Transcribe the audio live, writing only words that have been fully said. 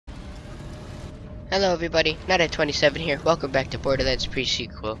Hello everybody, Night27 here. Welcome back to Borderlands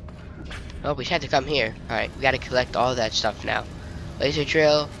pre-sequel. Oh, we had to come here. Alright, we gotta collect all that stuff now. Laser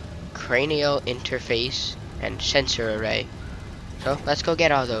drill, cranial interface, and sensor array. So, let's go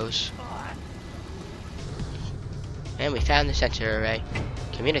get all those. And we found the sensor array.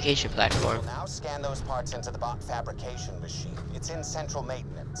 Communication platform. Now scan those parts into the bot fabrication machine. It's in central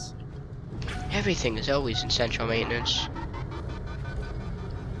maintenance. Everything is always in central maintenance.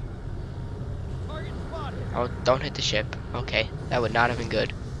 Oh, don't hit the ship. Okay, that would not have been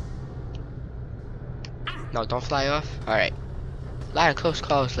good. No, don't fly off. Alright. A lot of close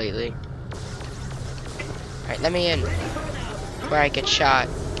calls lately. Alright, let me in. Before I get shot.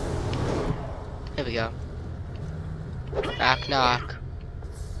 There we go. Knock, knock.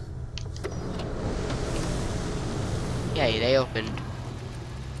 Yay, they opened.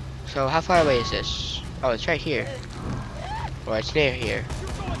 So, how far away is this? Oh, it's right here. Or it's near here.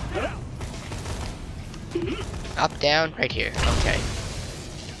 Up, down, right here. Okay.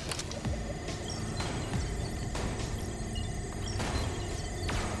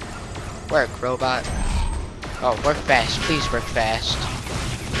 Work, robot. Oh, work fast. Please work fast.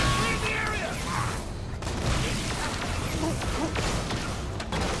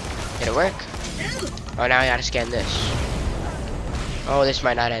 Did it work? Oh, now I gotta scan this. Oh, this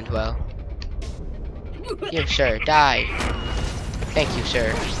might not end well. Here, sir, die. Thank you,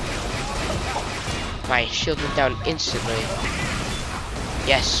 sir. My shield went down instantly.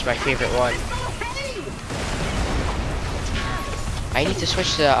 Yes, my favorite one. I need to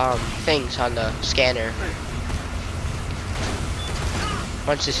switch the things on the scanner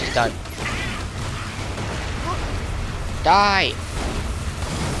once this is done. Die!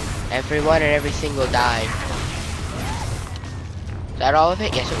 Everyone and everything will die. Is that all of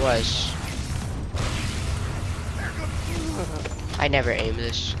it? Yes, it was. I never aim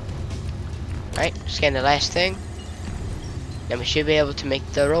this. Alright, scan the last thing. Then we should be able to make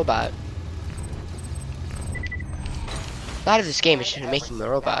the robot. A lot of this game is just making the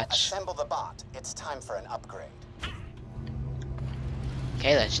robots. Assemble the bot. It's time for an upgrade.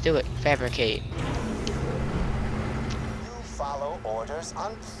 Okay, let's do it. Fabricate. You follow orders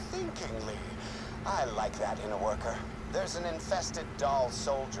unthinkingly. I like that in a worker. There's an infested doll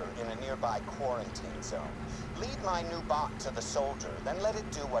soldier in a nearby quarantine zone. Lead my new bot to the soldier, then let it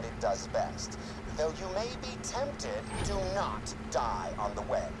do what it does best. Though you may be tempted, do not die on the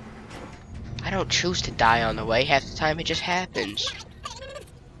way. I don't choose to die on the way. Half the time it just happens.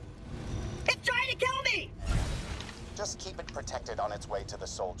 It's trying to kill me! Just keep it protected on its way to the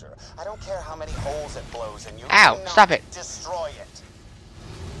soldier. I don't care how many holes it blows in you. Ow! Stop it! Destroy it.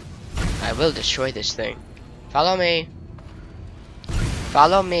 I will destroy this thing. Follow me.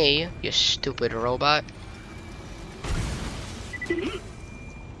 Follow me, you stupid robot.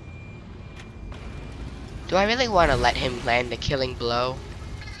 Do I really want to let him land the killing blow?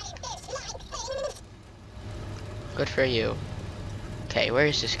 Good for you. Okay, where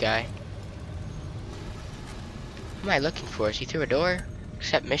is this guy? What am I looking for? Is he through a door?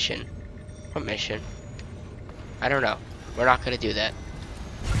 Accept mission. What mission? I don't know. We're not gonna do that.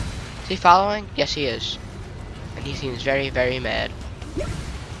 Is he following? Yes, he is. And he seems very, very mad.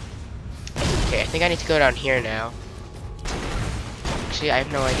 Okay, I think I need to go down here now. Actually, I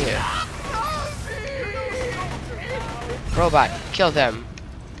have no idea. Robot, kill them.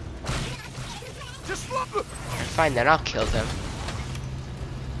 Fine then, I'll kill them.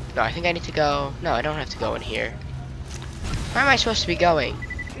 No, I think I need to go. No, I don't have to go in here. Where am I supposed to be going?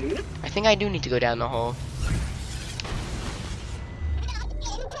 I think I do need to go down the hole.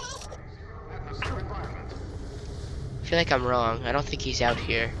 I feel like I'm wrong. I don't think he's out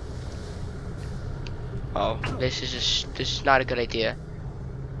here. Oh, this is not a good idea.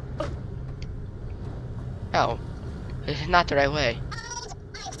 Oh, this is not the right way.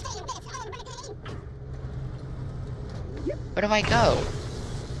 Where do I go?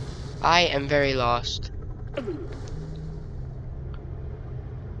 I am very lost.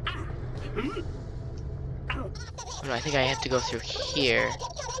 No, I think I have to go through here.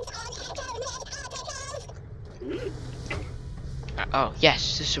 Oh,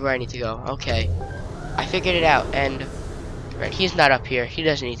 yes, this is where I need to go. Okay. I figured it out, and right, he's not up here. He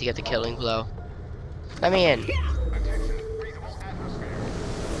doesn't need to get the killing blow. Let me in.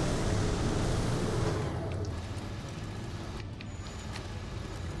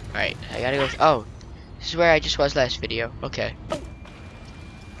 Alright, I gotta go. Oh, this is where I just was last video. Okay.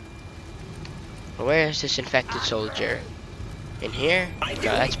 Well, where is this infected soldier? In here? No,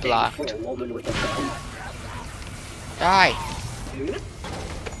 that's blocked. Die!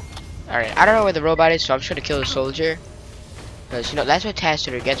 Alright, I don't know where the robot is, so I'm just gonna kill the soldier. Because, you know, that's what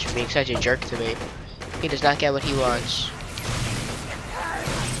Taster gets for being such a jerk to me. He does not get what he wants.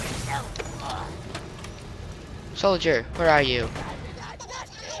 Soldier, where are you?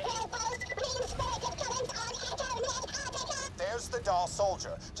 There's the doll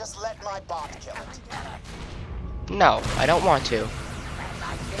soldier. Just let my bot kill it. No, I don't want to.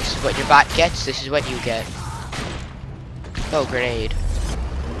 This is what your bot gets, this is what you get. Oh, grenade.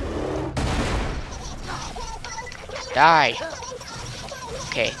 Die!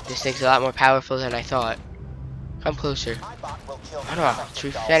 Okay, this thing's a lot more powerful than I thought. Come closer. Oh no, it's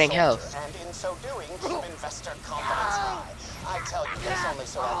resetting health. And in so doing, keep investor confidence high. I tell you this only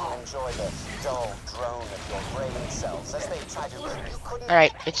so I can enjoy the dull drone of your brain cells as they try to...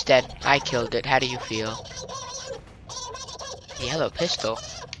 Alright, it's dead. I killed it. How do you feel? Yellow pistol.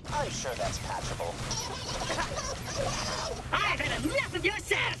 I'm sure that's patchable. I've had enough of your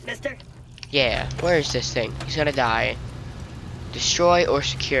sass, mister. Yeah, where is this thing? He's gonna die. Destroy or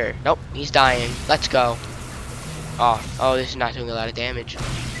secure. Nope, he's dying. Let's go. Oh, this is not doing a lot of damage.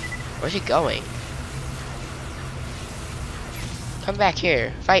 Where's he going? Come back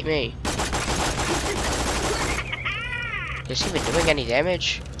here. Fight me. Is he even doing any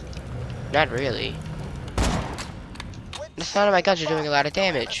damage? Not really. None of my guns are doing a lot of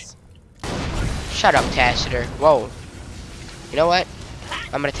damage. Shut up, Tassiter. Whoa. You know what?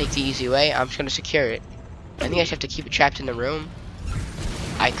 I'm gonna take the easy way. I'm just gonna secure it. I think I should have to keep it trapped in the room.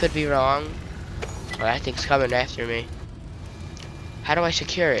 I could be wrong. Well, that thing's coming after me. How do I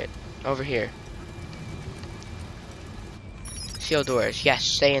secure it? Over here. Seal doors. Yes,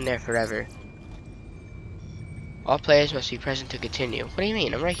 stay in there forever. All players must be present to continue. What do you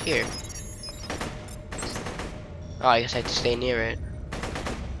mean? I'm right here. Oh, I guess I have to stay near it.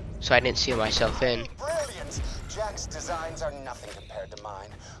 So I didn't seal myself in. Brilliant! Jack's designs are nothing compared to mine.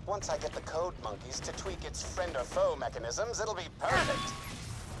 Once I get the code monkeys to tweak its friend or foe mechanisms, it'll be perfect.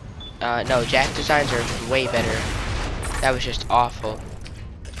 No, Jack designs are way better. That was just awful.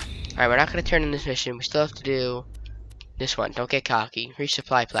 Alright, we're not gonna turn in this mission. We still have to do this one. Don't get cocky.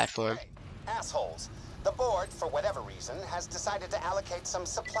 Resupply platform. Hey, assholes. The board, for whatever reason, has decided to allocate some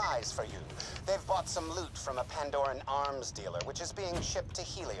supplies for you. They've bought some loot from a Pandoran arms dealer, which is being shipped to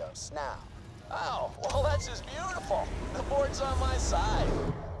Helios now. Oh, well that's just beautiful. The board's on my side.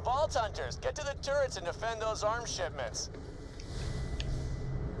 Vault hunters, get to the turrets and defend those arms shipments.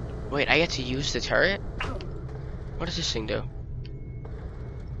 Wait, I get to use the turret? What does this thing do?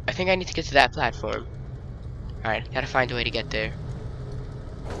 I think I need to get to that platform. Alright, gotta find a way to get there.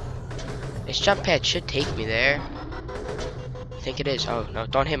 This jump pad should take me there. I think it is. Oh, no,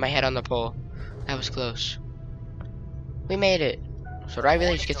 don't hit my head on the pole. That was close. We made it. So do I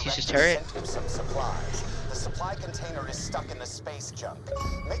really just get to use this turret? Some supplies. The supply container is stuck in the space junk.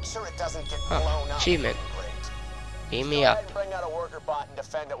 Make sure it doesn't get blown up. Achievement. Beam me Go up. ahead and bring out a worker bot and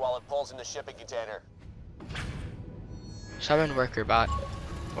defend it while it pulls in the shipping container. Summon worker bot.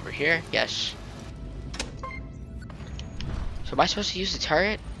 Over here? Yes. So am I supposed to use the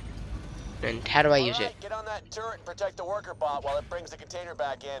turret? And how do I use it? Get on that turret and protect the worker bot while it brings the container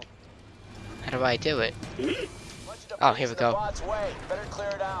back in. How do I do it? Oh, here we go. Bot's way. Better clear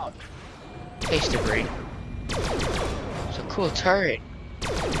it out. Space debris. It's a cool turret.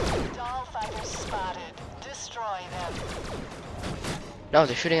 Doll fighters spotted. Destroy them. No,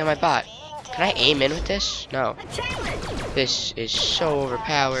 they're shooting at my bot. Can I aim in with this? No. This is so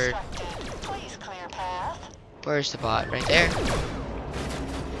overpowered. Please clear path. Where's the bot? Right there?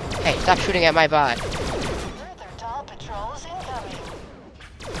 Hey, stop shooting at my bot. Further doll patrols incoming.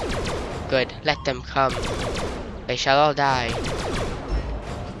 Good, let them come. They shall all die.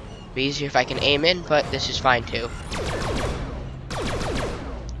 Be easier if I can aim in, but this is fine too.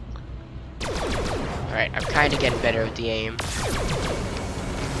 Alright, I'm kinda getting better with the aim.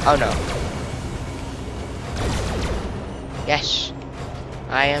 Oh no. Yes.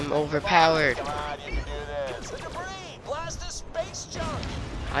 I am overpowered. Come on, you can do this. The debris! Blast the space junk!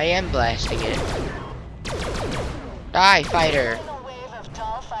 I am blasting it. Die, fighter. Final wave of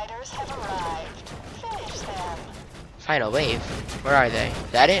doll fighters have arrived. Finish them. Final wave? Where are they?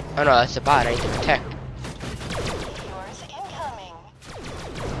 Is that it? Oh no, that's the bot I need to protect. Meteors incoming.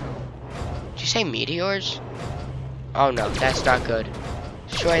 Did you say meteors? Oh no, that's not good.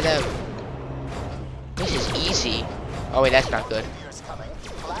 Destroy them. This is easy. Oh wait, that's not good. Meteors coming.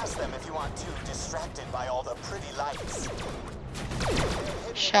 Blast them if you aren't too distracted by all the pretty lights.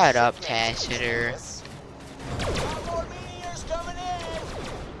 Shut up, Tassiter. More meteors coming in!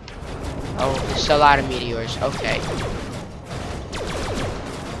 Oh, there's a lot of meteors. Okay.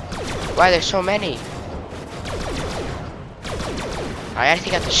 Why there's so many? I gotta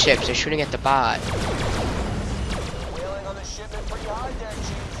take out the ships. They're shooting at the bot. Wheeling on the shipment pretty hard there,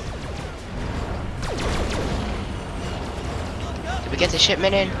 Chief. get the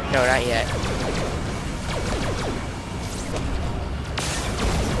shipment in? No, not yet.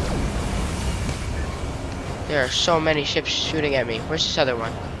 There are so many ships shooting at me. Where's this other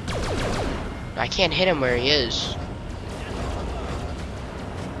one? I can't hit him where he is.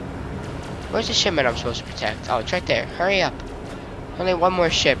 Where's the shipment I'm supposed to protect? Oh, it's right there. Hurry up. Only one more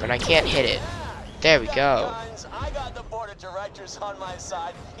ship and I can't hit it. There we go. I got the board of directors on my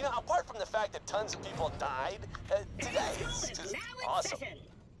side. You know, apart from the fact that tons of people died, today is just awesome.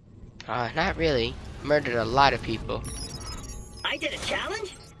 Not really. Murdered a lot of people. I did a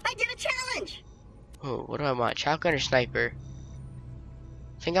challenge? I did a challenge! Oh, what do I want? Shotgun or sniper?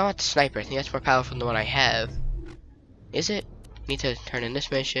 I think I want the sniper. I think that's more powerful than the one I have. Is it? Need to turn in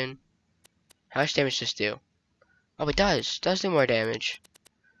this mission. How much damage does this do? Oh, it does. It does do more damage.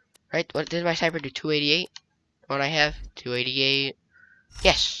 Right? What did my sniper do? 288? The one I have? 288.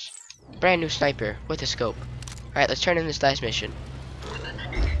 Yes! Brand new sniper with a scope. Alright, let's turn in this last mission.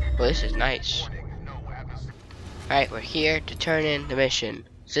 Well, this is nice. Alright, we're here to turn in the mission.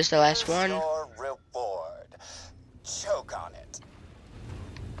 Is this the last one? Your reward. Choke on it.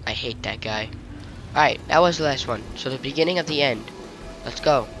 I hate that guy. Alright, that was the last one. So the beginning of the end. Let's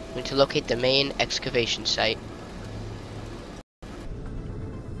go. We need to locate the main excavation site.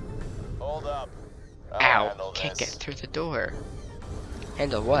 Hold up. Ow, can't get through the door.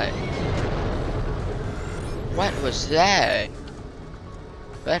 Handle what? What was that?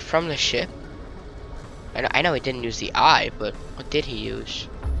 Was that from the ship? I know he didn't use the eye, but what did he use?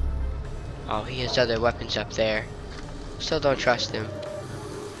 Oh, he has other weapons up there. Still don't trust him.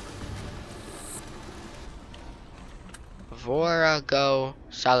 Vorago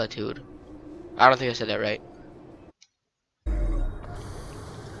Solitude. I don't think I said that right.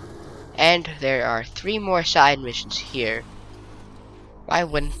 And there are 3 more side missions here. Why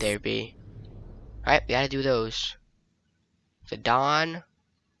wouldn't there be? Alright, we gotta do those. The Dawn.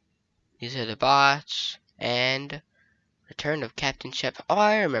 These are the bots. And Return of Captain Shep. Oh,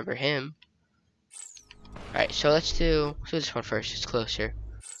 I remember him. Alright, so let's do this one first. It's closer.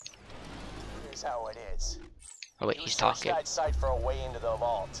 Here's how it is. Oh wait, he's talking. That site for a way into the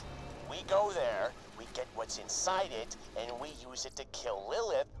vault. We go there, we get what's inside it, and we use it to kill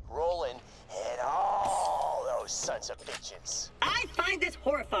Lilith, Roland, and all those sons of bitches. I find this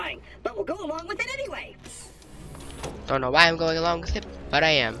horrifying, but we'll go along with it anyway. Don't know why I'm going along with it, but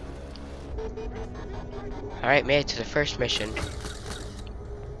I am. Alright, made it to the first mission.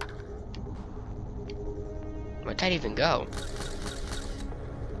 Where'd that even go?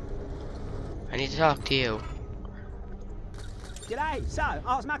 I need to talk to you. G'day. So,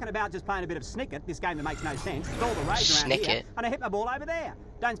 I was mucking about just playing a bit of Snicket, this game that makes no sense. It's all the rage around here, Snicket? and I hit my ball over there.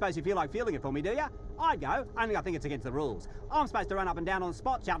 Don't suppose you feel like fielding it for me, do you? I'd go, only I think it's against the rules. I'm supposed to run up and down on the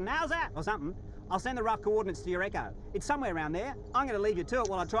spot shouting, "How's that?" or something. I'll send the rough coordinates to your Echo. It's somewhere around there. I'm going to leave you to it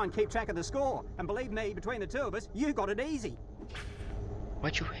while I try and keep track of the score. And believe me, between the two of us, you got it easy.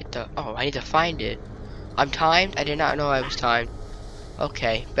 Why'd you hit the... Oh, I need to find it. I'm timed? I did not know I was timed.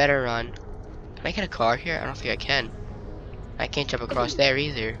 Okay, better run. Can I get a car here? I don't think I can. I can't jump across there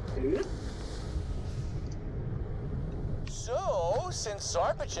either. So, since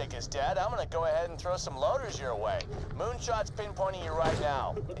Sarpachik is dead, I'm gonna go ahead and throw some loaders your way. Moonshot's pinpointing you right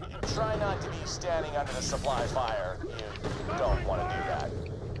now. Try not to be standing under the supply fire. You don't want to do that.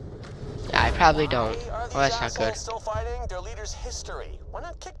 Yeah, I probably don't. Are these Well, that's not assholes good. still fighting? Their leader's history. Why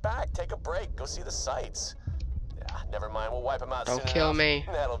not kick back, take a break, go see the sights? Yeah, never mind. We'll wipe them out soon Don't kill enough. me.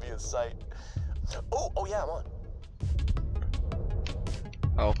 That'll be a sight. Oh yeah, I'm on.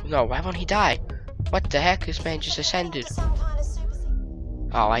 Oh, no, why won't he die? What the heck? This man just ascended.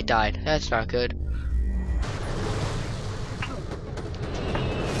 Oh, I died. That's not good.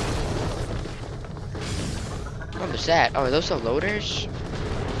 What was that? Oh, are those the loaders?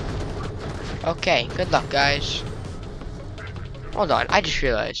 Okay, good luck, guys. Hold on, I just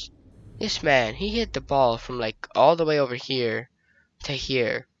realized. This man, he hit the ball from like all the way over here to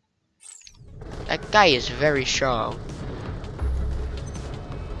here. That guy is very strong.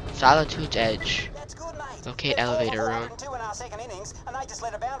 Solitude's Edge. Locate elevator room. Two in our second innings, and they just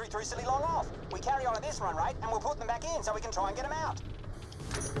let a boundary through silly long off. We carry on at this run rate, and we'll put them back in so we can try and get them out.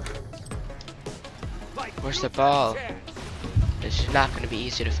 Where's the ball? This is not going to be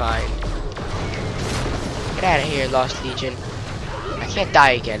easy to find. Get out of here, Lost Legion. I can't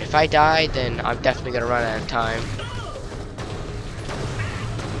die again. If I die, then I'm definitely going to run out of time.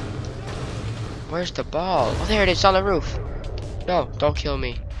 Where's the ball? Oh, there it is on the roof. No, don't kill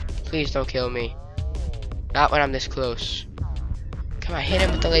me. Please don't kill me. Not when I'm this close. Come on, hit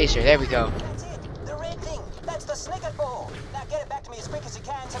him with the laser. There we go. That's it. The red thing. That's the Snicket ball. Now get it back to me as quick as you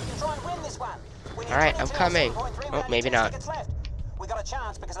can so we can try and win this one. Alright, I'm coming. Oh, maybe not. We got a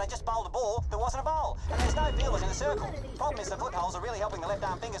chance because they just bowled a ball that wasn't a bowl, and there's no fielders in the circle. Problem is the footholes are really helping the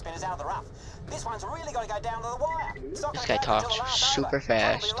left-arm finger spinners out of the rough. This one's really got to go down to the wire. It's not This gonna guy go until talks the last super over.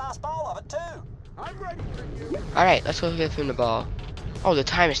 fast. Probably the last bowl of it too. Alright, let's go give him the ball. Oh, the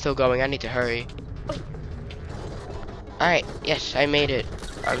time is still going. I need to hurry. Alright, yes, I made it.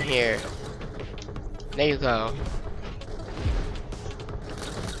 I'm here. There you go.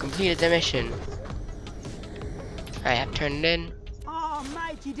 Completed the mission. I have turned it in. Oh,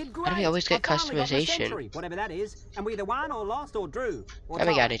 mate, you did great. How do we always get I finally got my customization? century, whatever that is, and we either won or lost or drew. Or And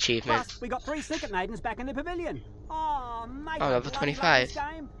we got tied. achievement. Plus, we got 3 Snicket Maidens back in the pavilion. Oh, mate, Oh, I level bloody 25. love this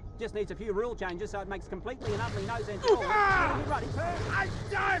game. Just needs a few rule changes so it makes completely and utterly no sense at all. You ready, first? I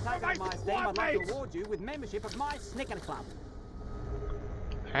die for Taking my up my steam, squad I'd like to mates! award you with membership of my Snicket Club.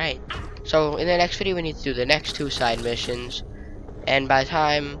 Alright. So, in the next video, we need to do the next 2 side missions. And by the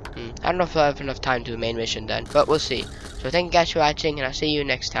time, I don't know if I'll have enough time to do the main mission then, but we'll see. So thank you guys for watching, and I'll see you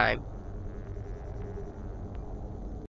next time.